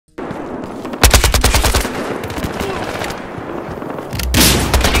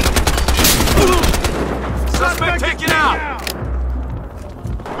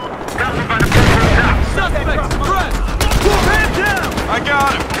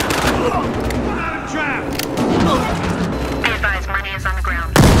Be advised, money is on the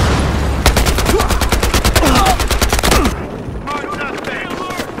ground.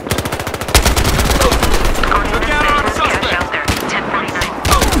 Look out on the Cash suspect! out there. 1049.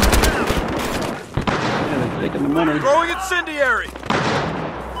 Yeah, they're taking the money. Throwing incendiary!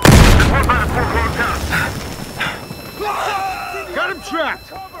 Got him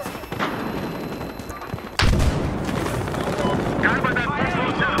trapped!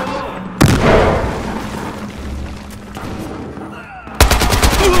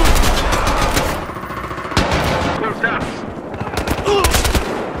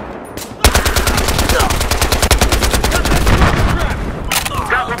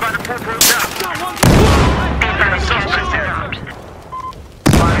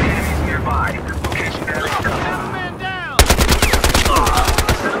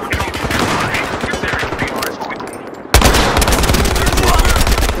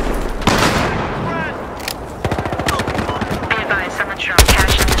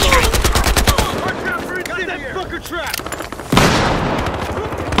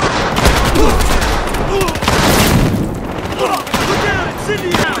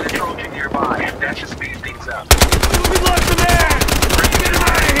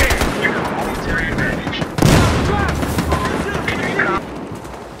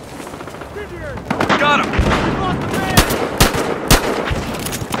 Got him!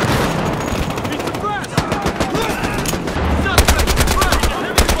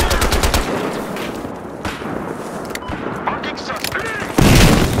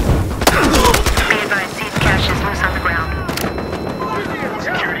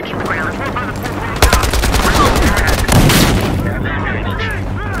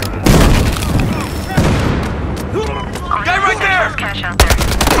 Cash out there.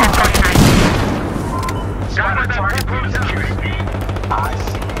 1049.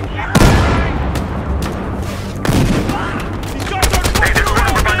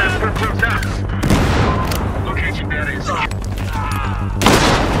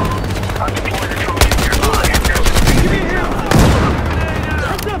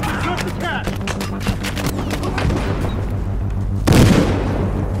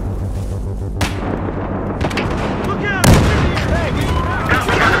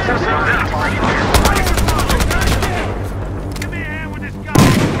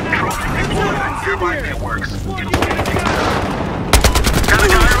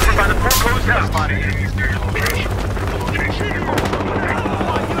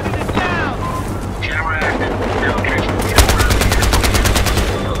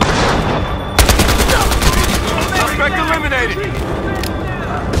 Suspect eliminated!